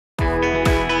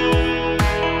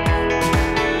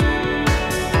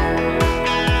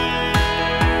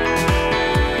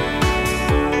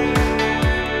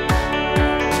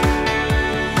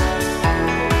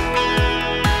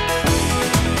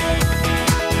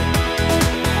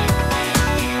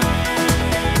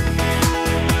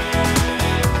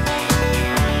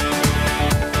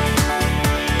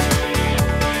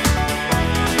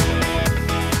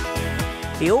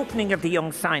christening of the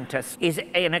young scientists is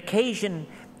an occasion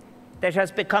that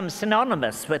has become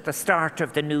synonymous with the start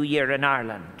of the new year in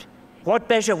Ireland. What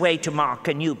better way to mark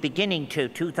a new beginning to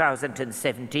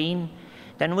 2017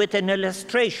 than with an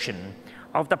illustration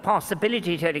of the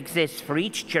possibility that exists for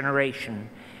each generation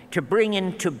to bring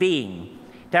into being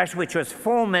that which was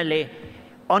formerly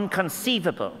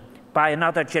unconceivable by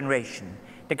another generation,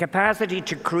 the capacity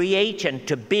to create and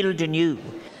to build anew.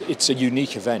 It's a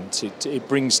unique event. It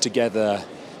brings together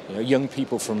young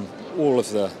people from all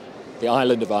of the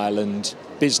island of Ireland,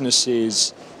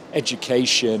 businesses,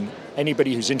 education,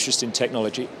 anybody who's interested in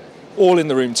technology, all in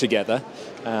the room together,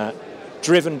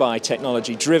 driven by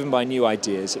technology, driven by new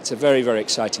ideas. It's a very, very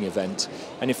exciting event.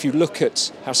 And if you look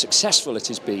at how successful it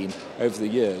has been over the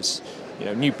years,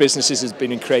 new businesses have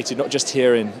been created not just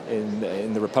here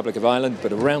in the Republic of Ireland,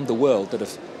 but around the world that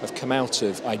have come out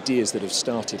of ideas that have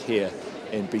started here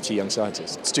in BT Young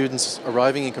Scientists. Students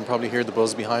arriving, you can probably hear the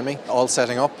buzz behind me, all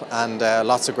setting up, and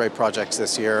lots of great projects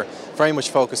this year. Very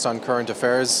much focused on current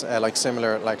affairs,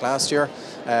 like last year.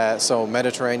 So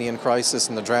Mediterranean crisis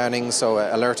and the drowning, so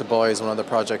Alerta Boy is one of the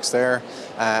projects there.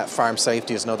 Farm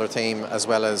safety is another theme, as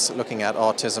well as looking at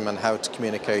autism and how to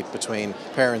communicate between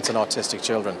parents and autistic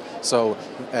children. So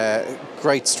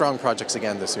great, strong projects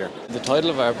again this year. The title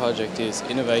of our project is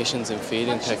Innovations in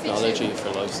Feeding Technology for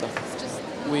Livestock.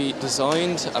 We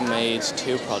designed and made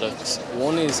two products.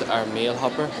 One is our meal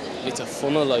hopper. It's a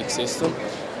funnel-like system,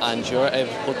 and you're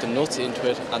able to put the nuts into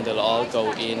it and they'll all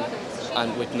go in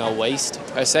and with no waste.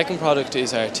 Our second product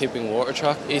is our tipping water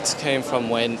trough. It came from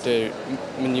when the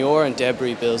manure and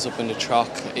debris builds up in the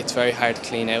trough. It's very hard to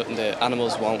clean out and the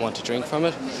animals won't want to drink from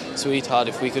it. So we thought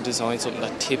if we could design something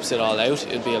that tips it all out,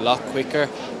 it'd be a lot quicker,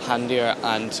 handier,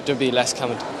 and there'd be less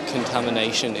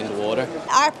contamination in the water.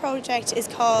 Our project is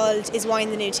called Is Wine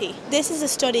the New Tea? This is a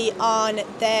study on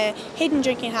the hidden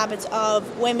drinking habits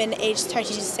of women aged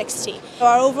 30 to 60. So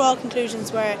our overall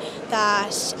conclusions were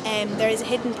that there is a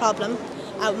hidden problem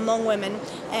among women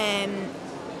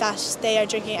that they are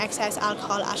drinking excess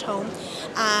alcohol at home,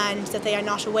 and that they are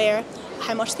not aware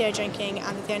how much they are drinking,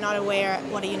 and that they are not aware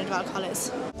what a unit of alcohol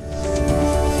is.